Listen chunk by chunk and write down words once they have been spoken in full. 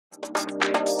Hi,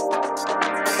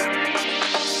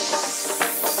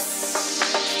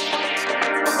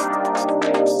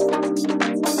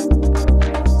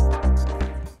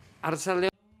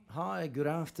 good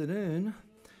afternoon.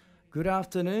 Good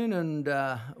afternoon, and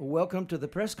welcome to the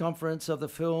press conference of the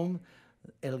film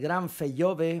El Gran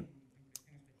Fellove.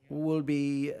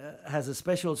 Has a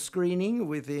special screening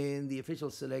within the official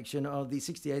selection of the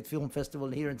 68th Film Festival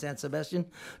here in San Sebastian.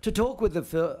 To talk with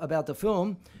about the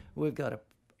film, we've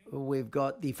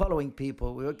got the following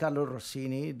people. We've got Carlos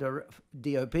Rossini,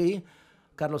 DOP,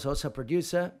 Carlos Osa,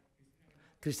 producer,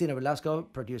 Cristina Velasco,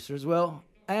 producer as well,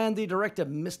 and the director,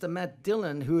 Mr. Matt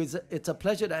Dillon, it's a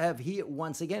pleasure to have here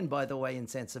once again, by the way, in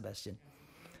San Sebastian.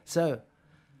 So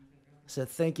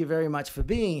thank you very much for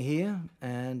being here.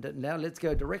 And now let's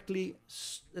go directly,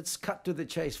 let's cut to the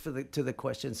chase to the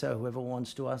question. So whoever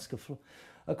wants to ask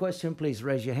a question, please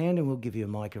raise your hand and we'll give you a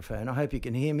microphone. I hope you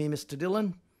can hear me, Mr.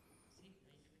 Dillon.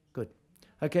 Good.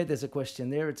 Okay, there's a question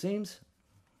there, it seems.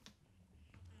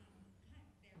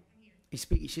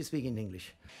 She's speaking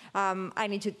English. I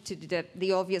need to do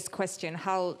the obvious question,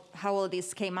 how all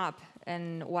this came up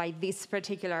and why this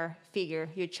particular figure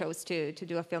you chose to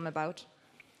do a film about?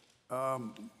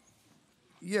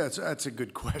 Yeah, that's a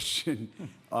good question.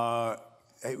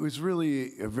 It was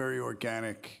really a very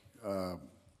organic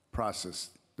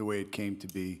process, the way it came to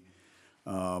be.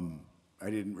 I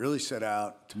didn't really set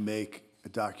out to make a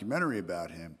documentary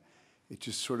about him. It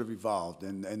just sort of evolved.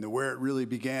 And where it really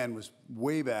began was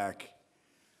way back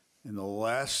in the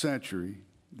last century,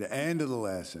 the end of the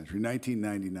last century,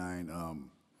 1999,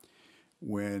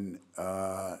 when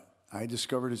I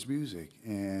discovered his music,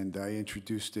 and I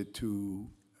introduced it to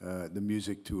the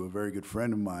music to a very good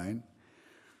friend of mine,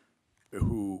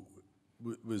 who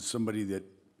was somebody that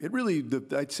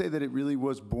I'd say that it really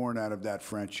was born out of that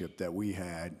friendship that we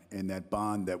had and that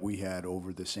bond that we had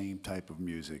over the same type of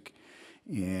music,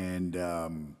 and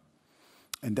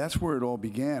that's where it all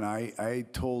began. I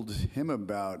told him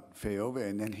about Fellove,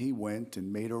 and then he went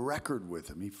and made a record with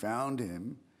him. He found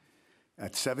him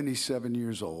at 77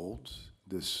 years old,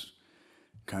 this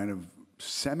kind of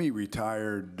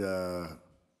semi-retired,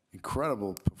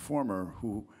 incredible performer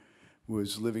who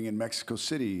was living in Mexico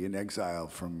City in exile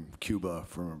from Cuba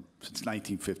since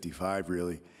 1955,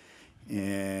 really.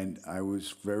 And I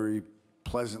was very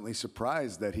pleasantly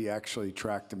surprised that he actually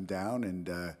tracked him down, and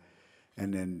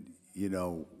then, you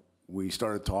know, we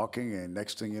started talking, and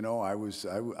next thing you know, I was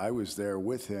there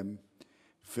with him,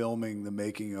 filming the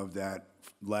making of that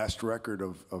last record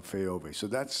of Fellove. So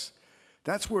that's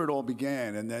where it all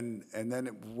began, and then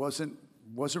it wasn't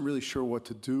really sure what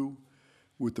to do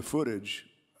with the footage.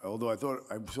 Although I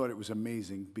thought it was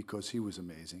amazing because he was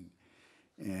amazing,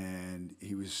 and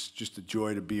he was just a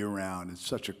joy to be around. It's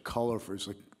such a colorful. It's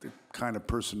like the kind of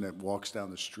person that walks down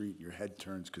the street and your head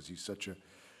turns because he's such a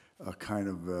kind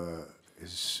of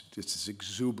it's this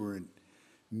exuberant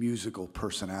musical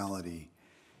personality.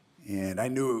 And I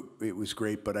knew it was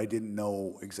great, but I didn't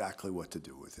know exactly what to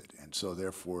do with it. And so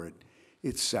therefore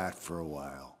it sat for a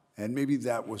while. And maybe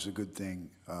that was a good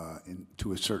thing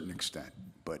to a certain extent.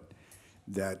 But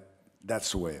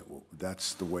that's the way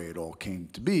it all came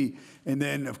to be. And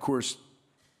then, of course,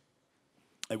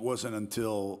 it wasn't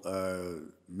until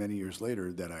many years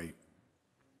later that I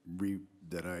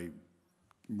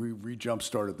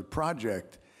re-jump-started the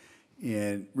project,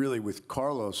 and really with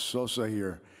Carlos Sosa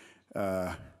here.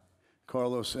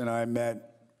 Carlos and I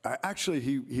met,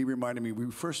 he reminded me,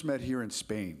 we first met here in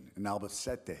Spain, in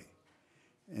Albacete.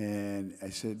 And I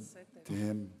said to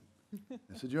him,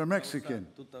 you're Mexican.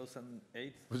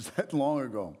 2008. Was that long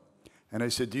ago? And I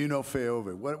said, do you know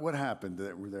Fellove? What happened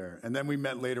that we're there? And then we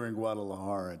met later in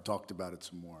Guadalajara and talked about it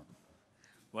some more.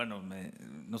 Bueno,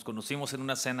 nos conocimos en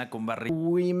una cena con Barry.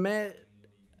 We met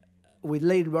with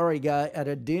Lady Barriga at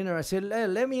a dinner. I said,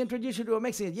 let me introduce you to a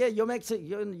Mexican. Yeah, you're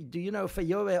Mexican. Do you know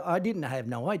Fellove? I have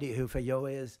no idea who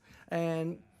Fellove is.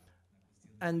 And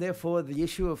therefore, the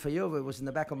issue of Fellove was in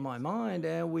the back of my mind.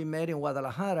 And we met in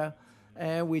Guadalajara,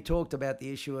 and we talked about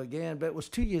the issue again. But it was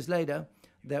 2 years later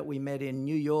that we met in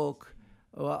New York.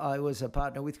 I was a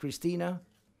partner with Cristina.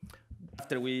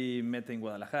 After we met in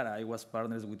Guadalajara, I was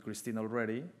partners with Cristina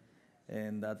already.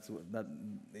 And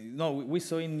we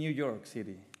saw in New York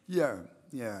City. Yeah.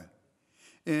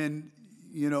 And,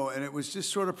 you know, and it was just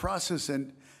sort of process.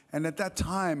 And at that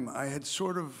time, I had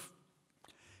sort of,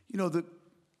 you know, the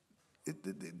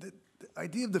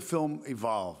idea of the film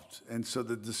evolved. And so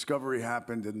the discovery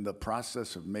happened in the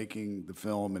process of making the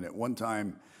film. And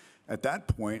at that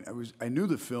point, I knew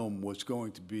the film was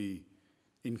going to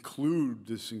include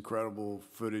this incredible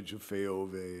footage of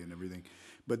Fellove and everything,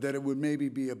 but that it would maybe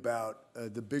be about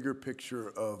the bigger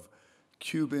picture of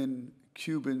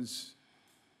Cubans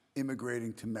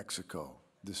immigrating to Mexico.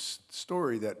 This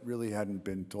story that really hadn't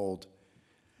been told.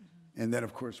 And then,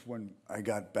 of course, when I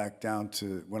got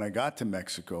to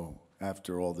Mexico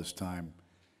after all this time,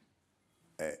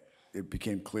 it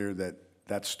became clear that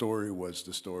that story was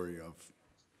the story of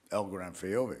El Gran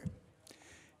Fellove.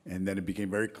 And then it became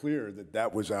very clear that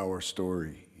that was our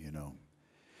story, you know.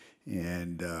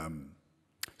 And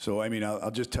so, I mean,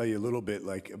 I'll just tell you a little bit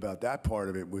like about that part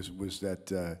of it was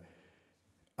that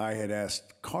I had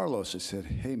asked Carlos, I said,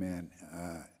 hey man,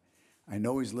 I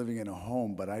know he's living in a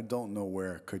home, but I don't know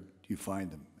where could you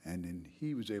find him. And then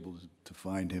he was able to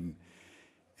find him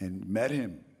and met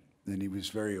him. And he was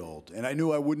very old. And I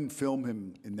knew I wouldn't film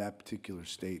him in that particular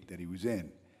state that he was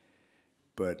in.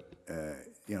 But,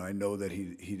 you know, I know that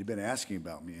he'd been asking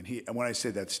about me. And when I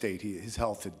said that state, his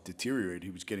health had deteriorated.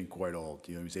 He was getting quite old.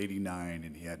 You know, he was 89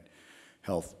 and he had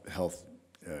health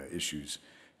issues,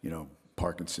 you know,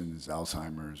 Parkinson's,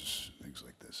 Alzheimer's, things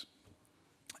like this.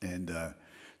 And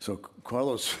so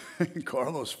Carlos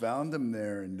found him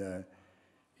there, and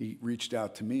he reached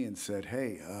out to me and said,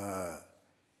 hey,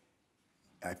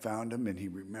 I found him and he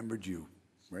remembered you,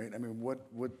 right? I mean, what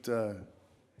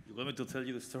You want me to tell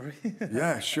you the story?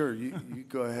 Yeah, sure, you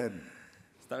go ahead.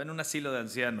 Estaba en un asilo de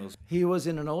ancianos. He was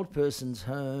in an old person's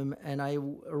home, and I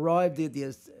arrived at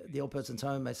the old person's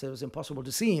home. I said it was impossible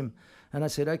to see him. And I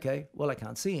said, okay, well, I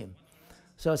can't see him.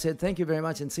 So I said, thank you very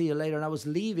much and see you later. And I was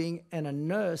leaving, and a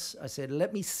nurse, I said,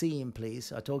 let me see him,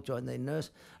 please. I talked to her, and the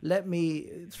nurse let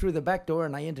me through the back door,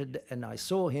 and I entered, and I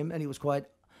saw him, and he was quite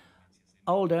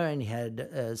older, and he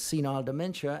had senile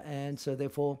dementia. And so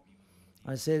therefore,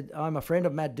 I said, I'm a friend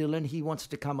of Matt Dillon. He wants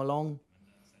to come along.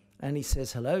 And he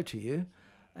says hello to you.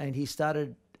 And he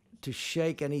started to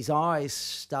shake, and his eyes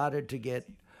started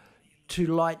to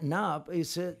lighten up. He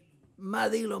said,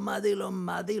 Madilon, Madilon,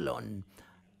 Madilon.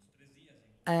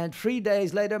 And 3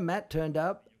 days later, Matt turned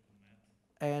up,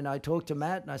 and I talked to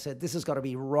Matt, and I said, this has got to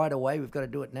be right away. We've got to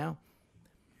do it now.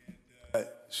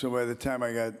 So by the time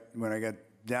when I got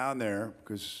down there,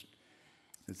 because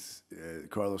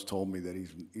Carlos told me that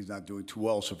he's not doing too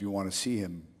well, so if you want to see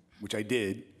him, which I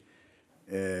did,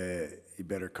 you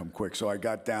better come quick. So I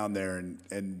got down there,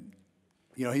 and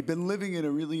you know, he'd been living in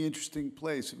a really interesting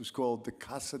place. It was called the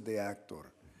Casa de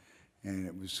Actor, and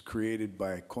it was created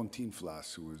by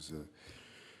Cantinflas,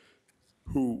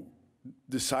 who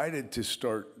decided to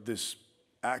start this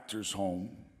actor's home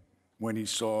when he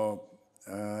saw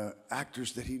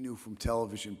actors that he knew from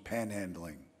television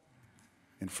panhandling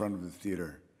in front of the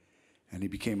theater. And he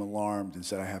became alarmed and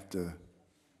said, I have to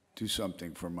do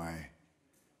something for my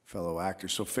fellow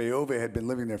actors. So Fellove had been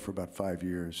living there for about 5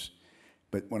 years.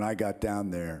 But when I got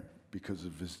down there, because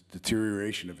of his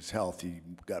deterioration of his health, he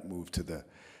got moved to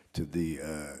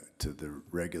the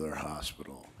regular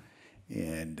hospital.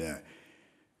 And,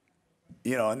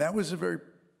 you know, and that was a very,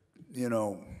 you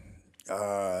know,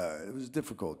 it was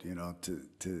difficult, you know,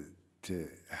 to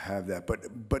have that.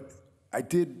 But I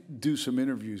did do some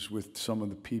interviews with some of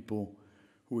the people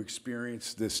who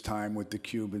experienced this time with the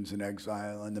Cubans in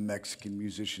exile and the Mexican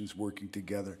musicians working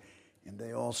together. And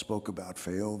they all spoke about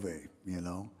Fellove, you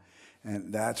know.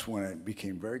 And that's when it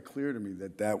became very clear to me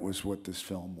that that was what this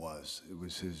film was. It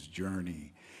was his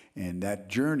journey. And that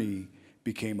journey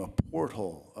became a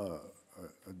porthole,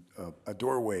 a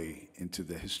doorway into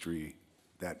the history,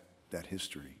 that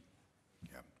history.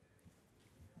 Yeah.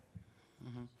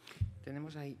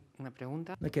 Tenemos ahí una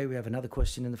pregunta. Okay, we have another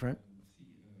question in the front.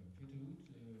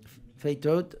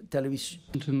 Feito, television.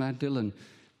 To Matt Dillon,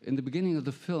 in the beginning of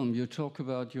the film, you talk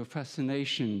about your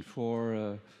fascination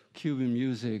for Cuban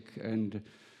music and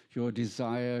your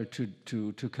desire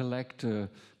to collect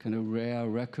kind of rare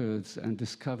records and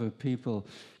discover people.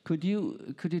 Could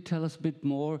you tell us a bit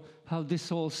more how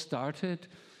this all started?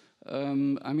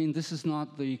 I mean, this is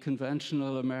not the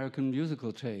conventional American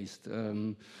musical taste.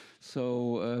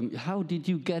 So how did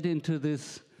you get into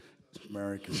this?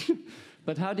 American.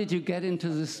 But how did you get into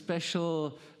this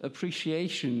special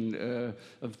appreciation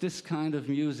of this kind of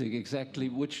music exactly,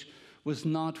 which was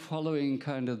not following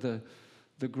kind of the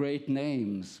great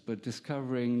names, but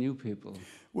discovering new people?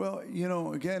 Well, you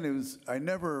know, again,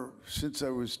 since I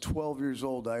was 12 years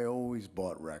old, I always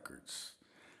bought records.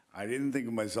 I didn't think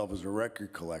of myself as a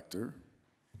record collector,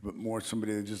 but more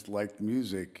somebody that just liked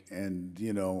music. And,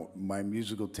 you know, my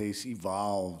musical tastes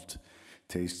evolved,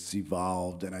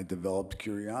 and I developed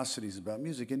curiosities about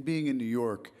music. And being in New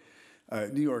York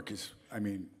is, I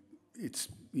mean, it's,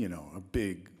 you know, a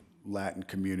big Latin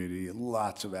community,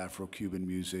 lots of Afro-Cuban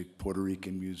music, Puerto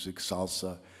Rican music,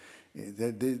 salsa.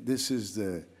 This is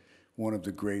one of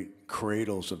the great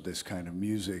cradles of this kind of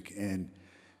music. And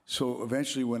So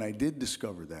eventually when I did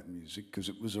discover that music, because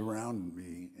it was around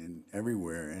me and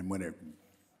everywhere, and when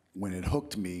it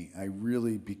hooked me, I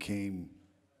really became,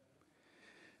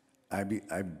 I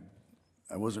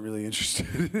wasn't really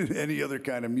interested in any other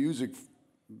kind of music.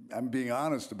 I'm being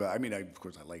honest about it. I mean, of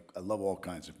course, I love all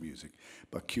kinds of music,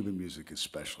 but Cuban music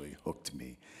especially hooked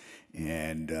me.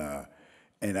 And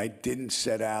I didn't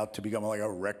set out to become like a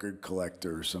record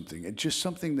collector or something. It's just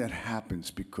something that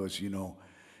happens because,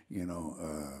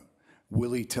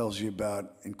 Willie tells you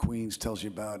about, in Queens, tells you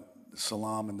about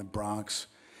Salam in the Bronx,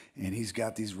 and he's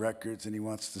got these records and he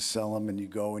wants to sell them, and you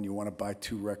go and you want to buy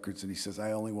 2 records, and he says,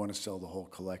 I only want to sell the whole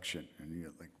collection. And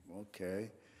you're like,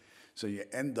 okay. So you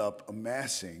end up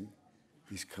amassing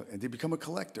these, and you become a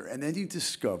collector. And then you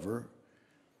discover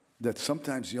that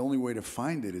sometimes the only way to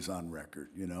find it is on record,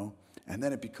 And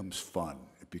then it becomes fun.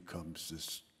 It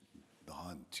becomes the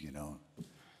hunt,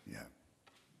 Yeah.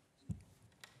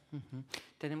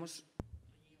 Tenemos.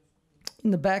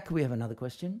 In the back, we have another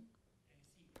question.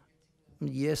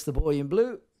 Yes, the boy in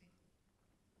blue.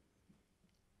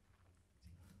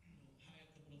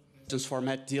 Just for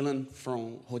Matt Dillon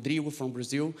from Rodrigo from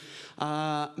Brazil.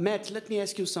 Matt, let me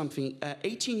ask you something.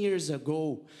 18 years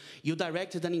ago, you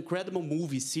directed an incredible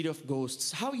movie, City of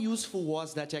Ghosts. How useful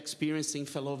was that experience in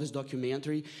Fellove's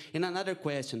documentary? And another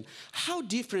question, how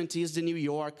different is the New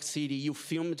York City you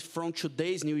filmed from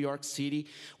today's New York City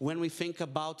when we think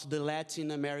about the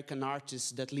Latin American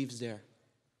artist that lives there?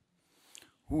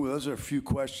 Ooh, those are a few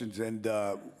questions, and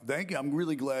thank you. I'm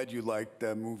really glad you liked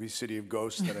the movie City of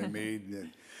Ghosts that I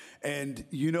made. And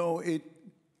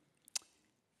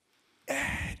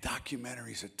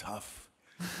documentaries are tough.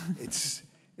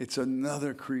 It's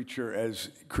another creature, as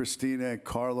Christina,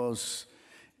 Carlos,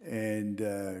 and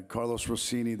Carlos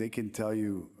Rossini, they can tell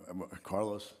you.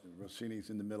 Carlos Rossini's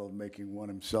in the middle of making one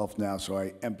himself now, so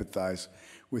I empathize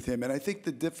with him. And I think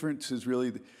the difference is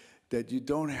really that you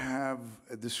don't have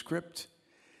the script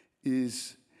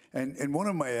is, and one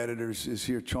of my editors is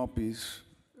here, Chompis,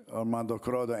 Armando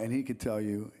Croda, and he could tell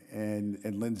you, and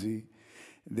Lindsay,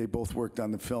 they both worked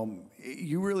on the film.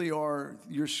 You really are,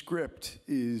 your script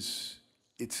is,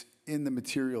 it's in the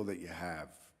material that you have.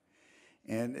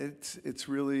 And it's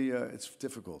really, it's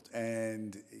difficult.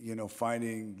 And,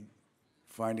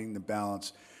 finding the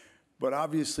balance. But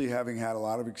obviously having had a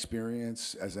lot of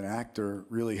experience as an actor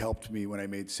really helped me when I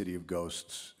made City of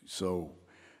Ghosts. So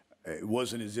it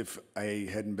wasn't as if I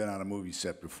hadn't been on a movie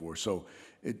set before. So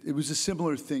it was a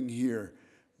similar thing here,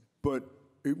 but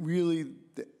it really,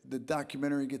 the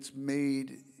documentary gets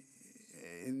made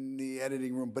in the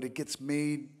editing room, but it gets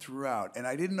made throughout. And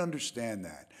I didn't understand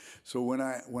that. So when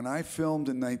I filmed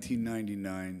in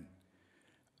 1999,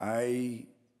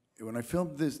 when I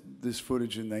filmed this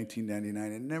footage in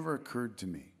 1999, it never occurred to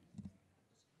me,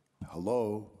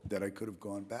 that I could have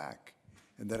gone back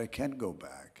and that I can go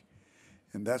back.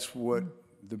 And that's what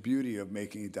the beauty of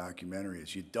making a documentary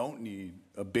is. You don't need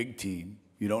a big team.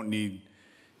 You don't need,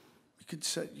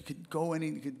 you could go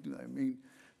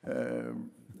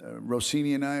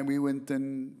Rossini and I, we went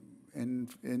and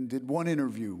did one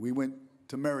interview. We went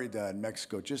to Merida in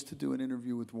Mexico just to do an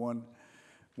interview with one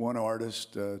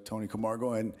artist, Tony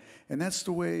Camargo, and that's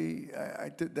the way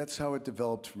that's how it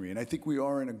developed for me. And I think we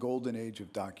are in a golden age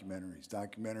of documentaries.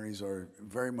 Documentaries are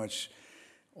very much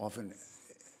often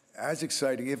as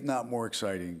exciting, if not more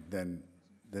exciting, than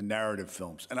the narrative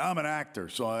films. And I'm an actor,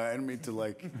 so I don't mean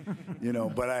to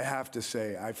but I have to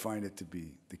say I find it to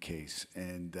be the case.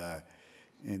 And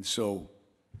so,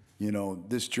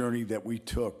 this journey that we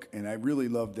took, and I really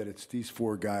love that it's these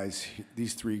 4 guys,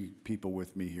 these 3 people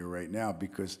with me here right now,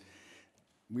 because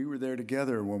we were there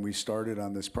together when we started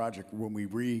on this project, when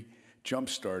we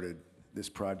jump-started this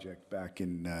project back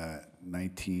in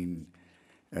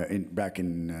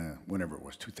whenever it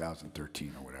was,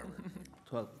 2013 or whatever.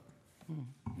 12.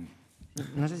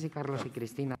 No sé si Carlos y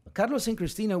Cristina. Carlos and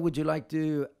Cristina, would you like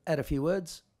to add a few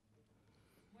words?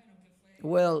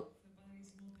 Well,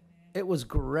 it was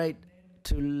great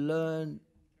to learn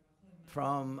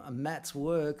from Matt's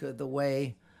work,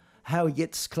 how he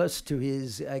gets close to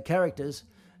his characters.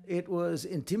 It was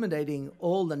intimidating,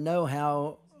 all the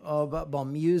know-how about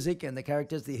music and the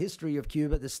characters, the history of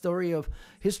Cuba, the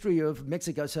history of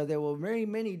Mexico. So there were very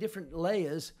many different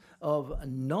layers of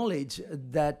knowledge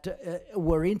that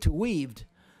were interweaved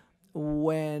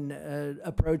when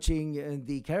approaching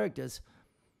the characters.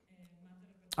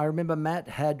 I remember Matt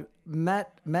had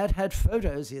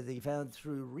photos either he found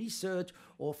through research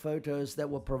or photos that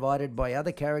were provided by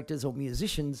other characters or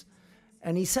musicians,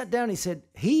 And he sat down, he said,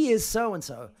 he is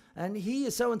so-and-so, and he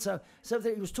is so-and-so. So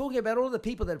that he was talking about all the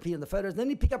people that appear in the photos. Then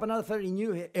he'd pick up another photo, he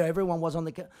knew everyone was on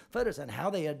the photos and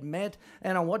how they had met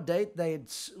and on what date they had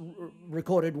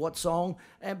recorded what song.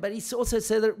 But he also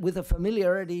said it with a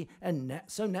familiarity and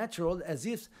so natural, as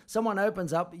if someone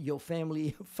opens up your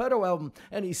family photo album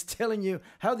and he's telling you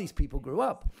how these people grew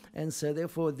up. And so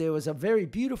therefore there was a very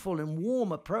beautiful and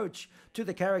warm approach to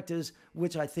the characters,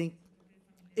 which I think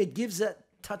it gives that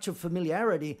touch of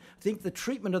familiarity. I think the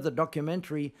treatment of the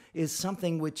documentary is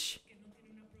something which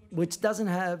doesn't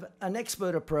have an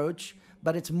expert approach,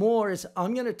 but it's more as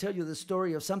I'm going to tell you the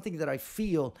story of something that I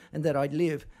feel and that I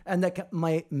live, and that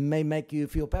may make you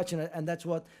feel passionate. And that's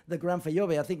what the GRAN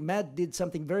FELLOVE. I think Matt did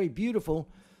something very beautiful.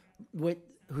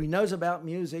 He knows about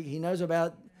music, he knows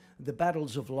about the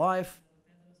battles of life,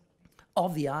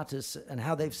 of the artists and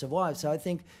how they've survived. So I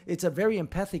think it's a very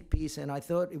empathic piece, and I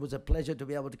thought it was a pleasure to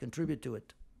be able to contribute to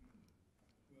it.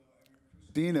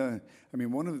 Dina, I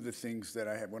mean, one of the things that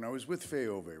I had when I was with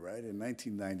Fellove, right, in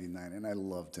 1999, and I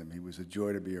loved him. He was a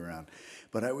joy to be around.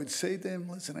 But I would say to him,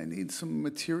 listen, I need some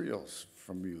materials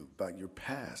from you about your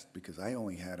past, because I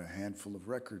only had a handful of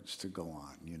records to go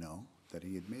on, you know, that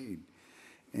he had made.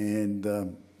 And,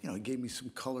 you know, he gave me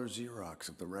some color Xerox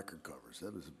of the record covers.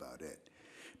 That was about it.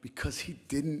 Because he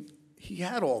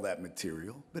had all that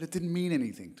material, but it didn't mean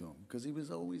anything to him, because he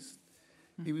was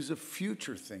a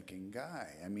future-thinking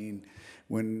guy. I mean,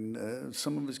 when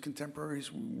some of his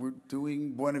contemporaries were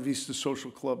doing Buena Vista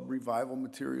Social Club revival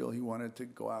material, he wanted to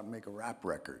go out and make a rap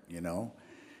record, you know?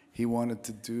 He wanted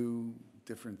to do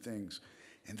different things.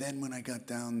 And then when I got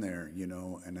down there, you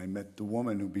know, and I met the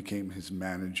woman who became his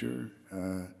manager,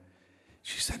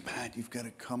 she said, Matt, you've got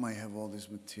to come. I have all this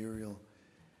material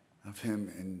of him.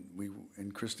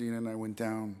 And Christina and I went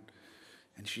down,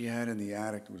 and she had in the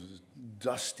attic was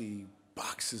dusty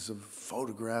boxes of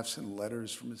photographs and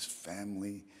letters from his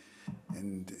family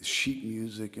and sheet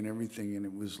music and everything. And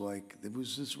it was like, it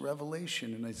was this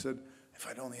revelation. And I said, if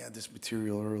I'd only had this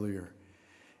material earlier.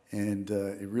 And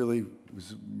it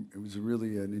was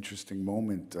really an interesting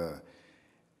moment.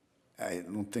 I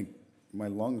don't think my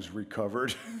lungs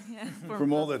recovered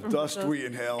from all the dust we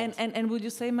inhaled. And would you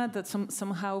say, Matt, that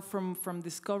somehow from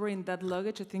discovering that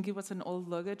luggage, I think it was an old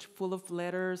luggage full of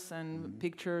letters and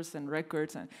pictures and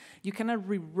records, and you kind of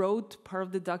rewrote part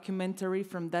of the documentary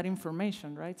from that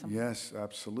information, right? Yes,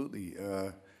 absolutely.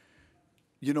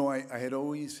 You know, I had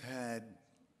always had,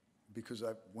 because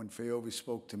when Fellove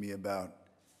spoke to me about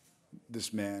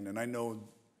this man, and I know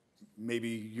maybe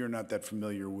you're not that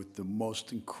familiar with the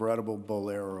most incredible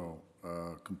bolero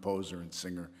composer and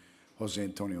singer, Jose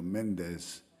Antonio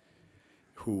Mendez,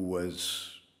 who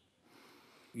was,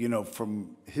 you know,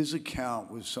 from his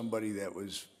account, was somebody that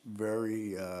was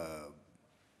very,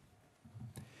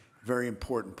 very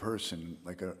important person,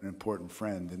 like an important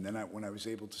friend. And then when I was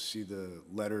able to see the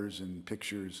letters and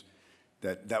pictures,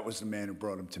 that was the man who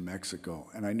brought him to Mexico.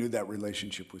 And I knew that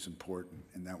relationship was important.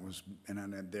 And there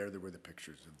were the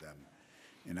pictures of them.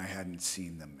 And I hadn't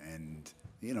seen them. And,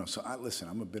 you know, so listen,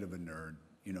 I'm a bit of a nerd.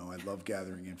 You know, I love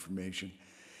gathering information.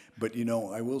 But, you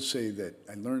know, I will say that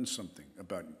I learned something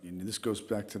about, and this goes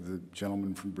back to the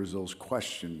gentleman from Brazil's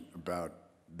question about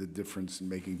the difference in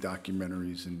making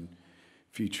documentaries and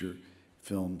feature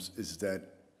films, is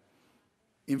that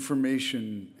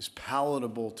information is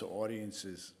palatable to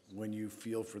audiences when you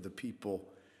feel for the people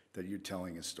that you're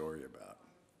telling a story about.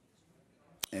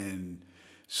 And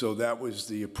so that was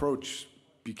the approach,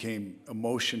 became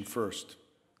emotion first,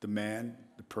 the man,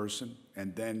 the person,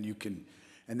 and then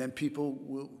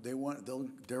people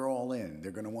they're all in.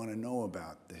 They're going to want to know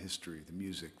about the history, the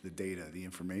music, the data, the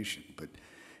information, but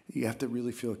you have to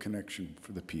really feel a connection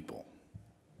for the people.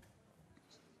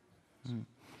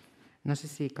 No sé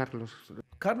si Carlos.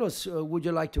 Carlos, would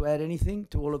you like to add anything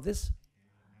to all of this?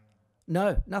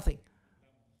 No, nothing.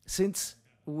 Since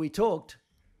we talked,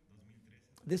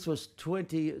 this was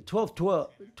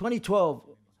 2012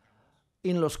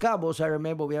 in Los Cabos. I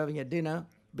remember we were having a dinner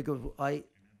because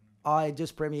I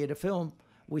just premiered a film.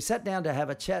 We sat down to have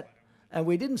a chat, and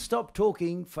we didn't stop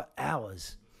talking for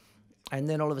hours. And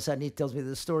then all of a sudden he tells me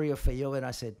the story of Fellove, and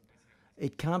I said,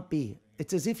 it can't be.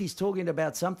 It's as if he's talking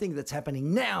about something that's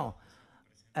happening now.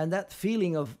 And that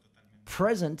feeling of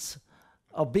presence,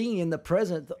 of being in the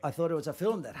present, I thought it was a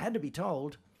film that had to be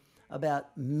told about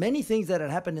many things that had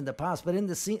happened in the past, but in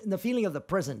the feeling of the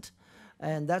present.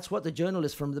 And that's what the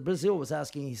journalist from Brazil was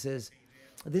asking. He says,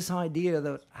 this idea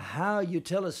that how you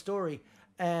tell a story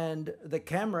and the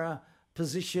camera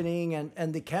positioning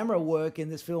and the camera work in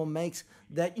this film makes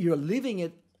that you're living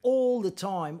it all the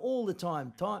time.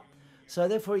 So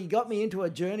therefore, he got me into a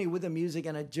journey with the music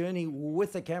and a journey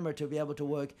with the camera to be able to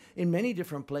work in many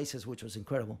different places, which was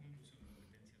incredible.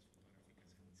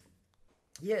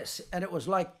 Yes, and it was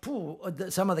like,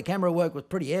 some of the camera work was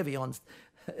pretty heavy,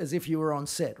 as if you were on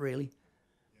set, really.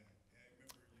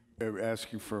 They were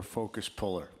asking for a focus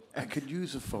puller. I could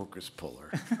use a focus puller.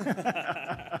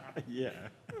 Yeah,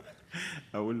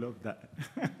 I would love that.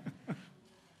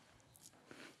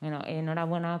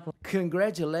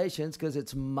 Congratulations, because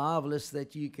it's marvelous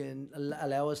that you can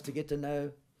allow us to get to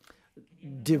know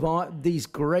these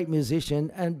great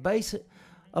musicians and base it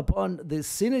upon the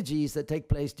synergies that take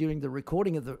place during the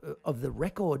recording of the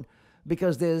record,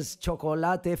 because there's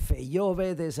chocolate,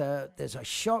 Fellove, there's a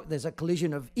shock, there's a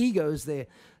collision of egos there.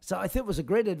 So I think it was a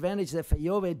great advantage that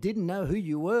Fellove didn't know who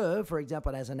you were, for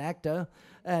example, as an actor,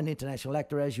 an international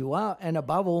actor as you are, and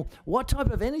above all, what type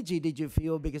of energy did you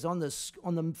feel? Because on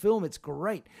the film, it's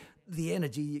great, the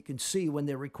energy you can see when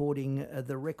they're recording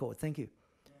the record. Thank you.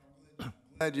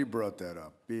 Glad you brought that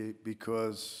up,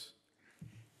 because,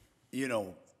 you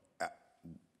know,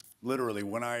 literally,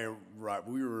 when I arrived,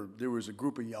 there was a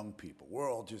group of young people.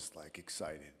 We're all just like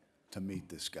excited to meet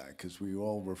this guy because we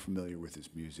all were familiar with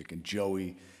his music. And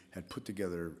Joey had put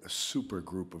together a super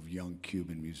group of young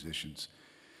Cuban musicians,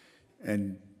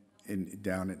 and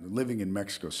living in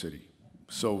Mexico City.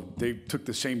 So they took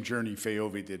the same journey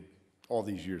Fellove did all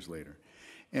these years later.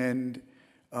 And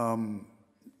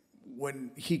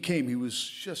when he came, he was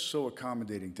just so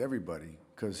accommodating to everybody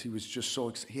because he was just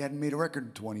so he hadn't made a record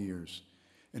in 20 years.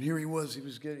 And here he was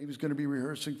going to be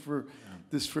rehearsing for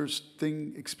this first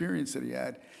experience that he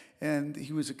had. And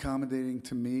he was accommodating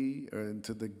to me and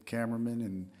to the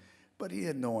cameraman, but he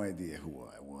had no idea who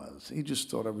I was. He just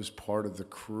thought I was part of the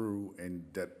crew and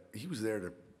that he was there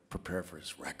to prepare for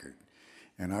his record.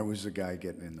 And I was the guy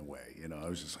getting in the way. You know, I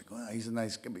was just like, well, he's a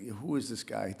nice guy, but who is this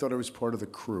guy? He thought I was part of the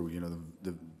crew, you know,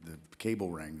 the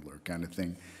cable wrangler kind of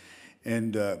thing.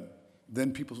 And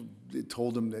then people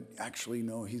told him that actually,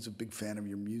 no, he's a big fan of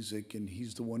your music, and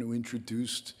he's the one who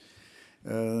introduced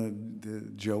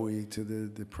Joey to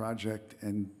the project.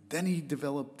 And then he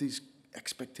developed these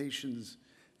expectations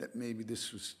that maybe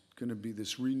this was going to be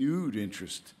this renewed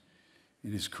interest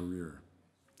in his career.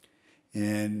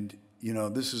 And, you know,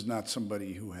 this is not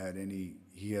somebody who had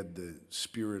he had the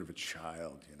spirit of a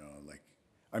child, you know, like,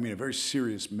 I mean, a very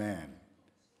serious man.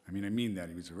 I mean that.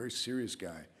 He was a very serious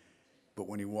guy. But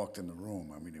when he walked in the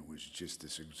room, I mean, it was just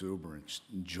this exuberance,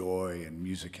 joy, and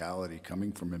musicality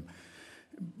coming from him.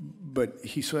 But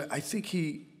I think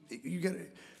in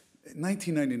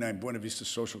 1999, Buena Vista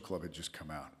Social Club had just come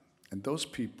out. And those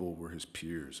people were his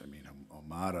peers. I mean,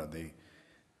 Omara,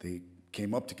 they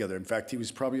came up together. In fact, he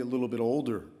was probably a little bit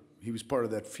older. He was part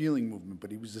of that feeling movement,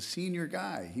 but he was a senior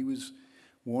guy. He was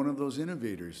one of those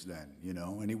innovators then, you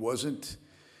know, and he wasn't,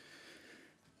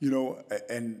 you know,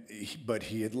 but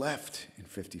he had left in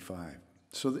 '55.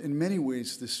 So in many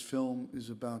ways, this film is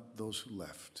about those who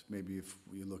left. Maybe if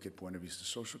we look at Buena Vista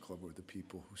Social Club, or the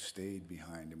people who stayed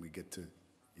behind, and we get to,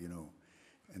 you know,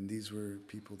 and these were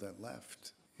people that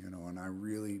left, you know, and I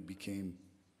really became,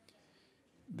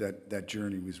 that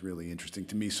journey was really interesting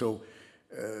to me. So,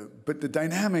 but the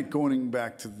dynamic, going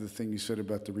back to the thing you said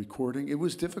about the recording, it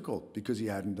was difficult because he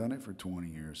hadn't done it for 20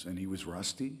 years, and he was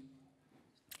rusty,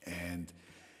 and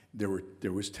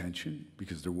there was tension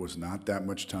because there was not that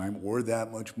much time or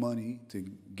that much money to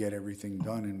get everything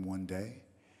done in one day.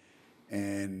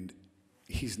 And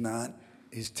his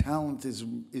talent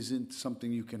isn't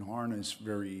something you can harness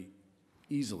very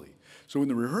easily. So in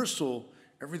the rehearsal,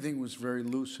 everything was very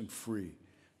loose and free.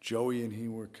 Joey and he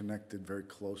were connected very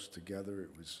close together.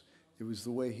 It was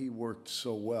the way he worked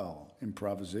so well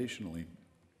improvisationally.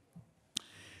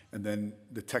 And then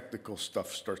the technical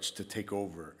stuff starts to take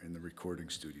over in the recording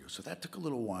studio. So that took a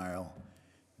little while,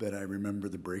 but I remember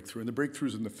the breakthrough. And the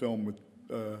breakthrough's in the film with,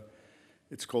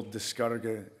 it's called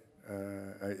Descarga.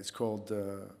 It's called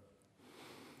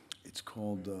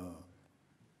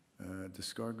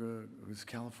Descarga. It was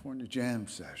California Jam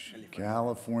Session.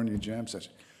 California Jam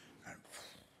Session. And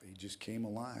he just came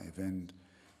alive, and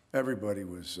everybody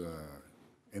was.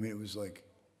 I mean, it was like,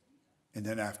 and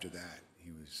then after that,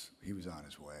 he was on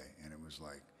his way, and it was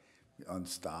like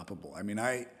unstoppable. I mean,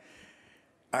 I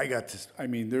got to. I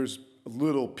mean, there's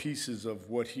little pieces of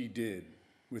what he did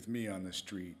with me on the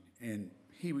street, and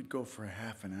he would go for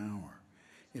half an hour.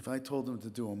 If I told him to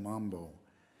do a mambo,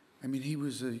 I mean, he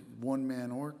was a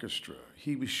one-man orchestra.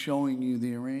 He was showing you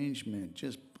the arrangement,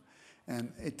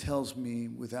 and it tells me,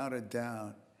 without a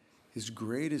doubt, his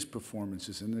greatest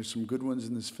performances, and there's some good ones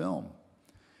in this film,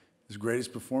 his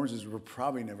greatest performances were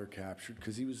probably never captured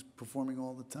because he was performing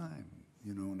all the time,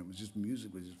 you know, and it was just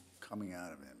music was just coming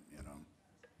out of him, you know.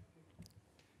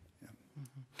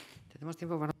 Tenemos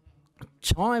tiempo para...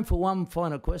 Time for one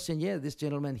final question. Yeah, this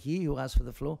gentleman here who asked for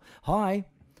the floor. Hi,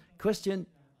 question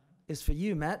is for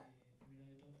you, Matt.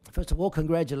 First of all,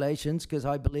 congratulations, because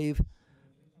I believe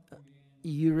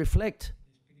you reflect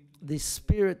the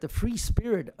spirit, the free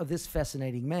spirit of this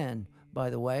fascinating man, by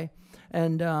the way.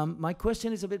 And my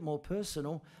question is a bit more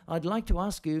personal. I'd like to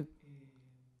ask you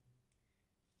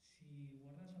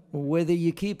whether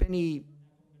you keep any,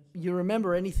 you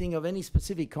remember anything of any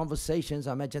specific conversations.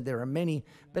 I imagine there are many,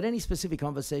 but any specific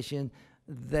conversation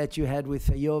that you had with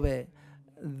Fellove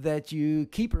that you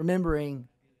keep remembering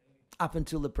up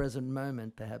until the present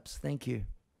moment, perhaps. Thank you.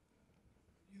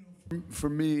 For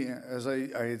me, as I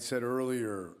had said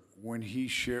earlier, when he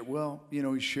shared, well, you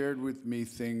know, he shared with me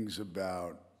things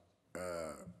about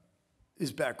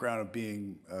his background of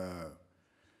being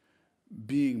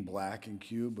black in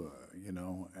Cuba, you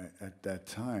know, at that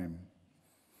time.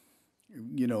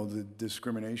 You know, the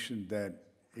discrimination that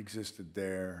existed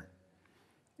there.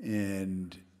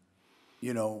 And,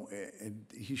 you know, and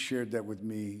he shared that with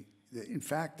me. In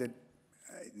fact, that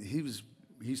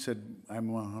he said, I'm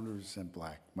 100%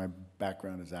 black. My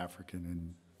background is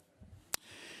African.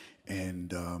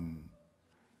 And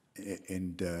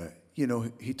you know,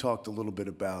 he talked a little bit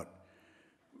about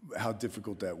how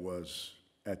difficult that was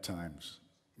at times,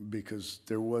 because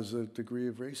there was a degree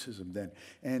of racism then.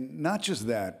 And not just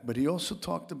that, but he also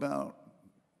talked about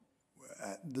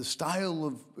the style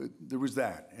of, there was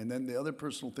that. And then the other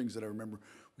personal things that I remember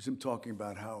was him talking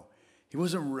about how he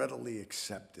wasn't readily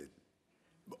accepted,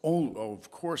 of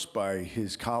course, by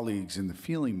his colleagues in the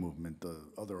feeling movement, the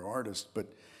other artists, but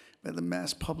by the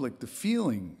mass public, the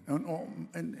feeling,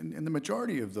 and the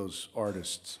majority of those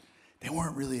artists, they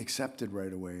weren't really accepted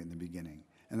right away in the beginning.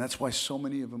 And that's why so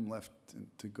many of them left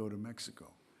to go to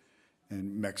Mexico.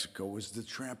 And Mexico was the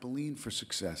trampoline for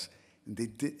success. And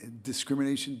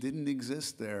discrimination didn't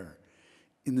exist there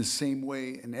in the same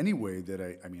way, in any way that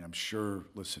I mean, I'm sure,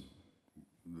 listen,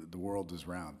 the world is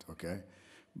round, okay?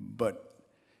 But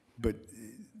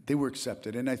they were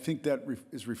accepted. And I think that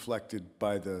is reflected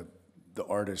by the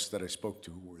artists that I spoke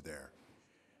to who were there.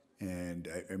 And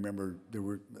I remember there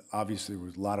were a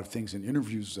lot of things in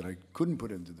interviews that I couldn't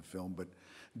put into the film, but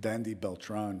Dandy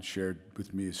Beltran shared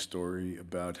with me a story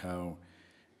about how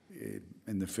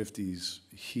in the 50s,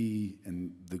 he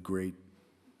and the great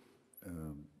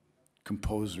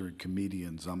composer and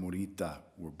comedian Zamorita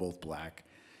were both black,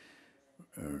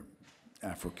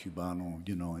 Afro-Cubano,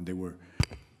 you know, and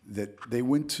they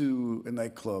went to a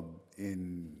nightclub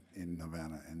in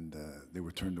Havana, and they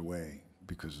were turned away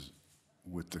because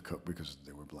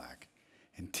they were black.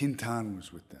 And Tintin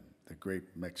was with them, the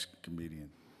great Mexican comedian.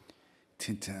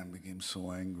 Tintin became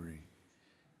so angry,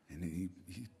 and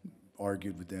he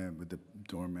argued with them, with the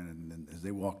doorman, and then as they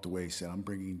walked away, he said, I'm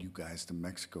bringing you guys to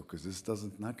Mexico because this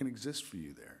not going to exist for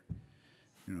you there.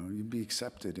 You know, you'd be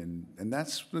accepted. And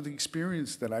that's the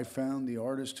experience that I found the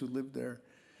artists who lived there.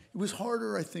 It was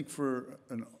harder, I think, for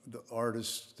the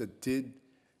artists that did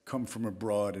come from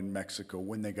abroad in Mexico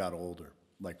when they got older,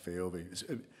 like Fellove,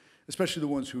 especially the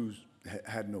ones who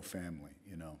had no family,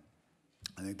 you know.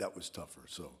 I think that was tougher,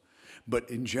 so. But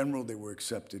in general, they were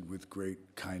accepted with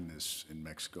great kindness in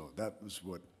Mexico. That was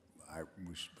what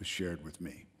was shared with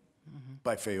me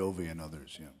by Fellove and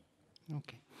others, yeah.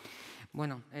 Okay.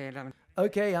 Bueno,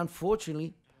 Okay,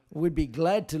 unfortunately, we'd be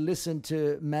glad to listen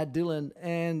to Matt Dillon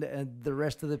and the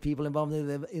rest of the people involved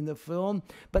in the film,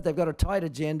 but they've got a tight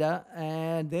agenda,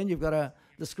 and then you've got to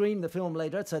screen the film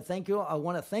later. So thank you. I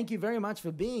want to thank you very much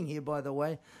for being here, by the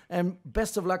way, and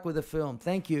best of luck with the film.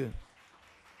 Thank you.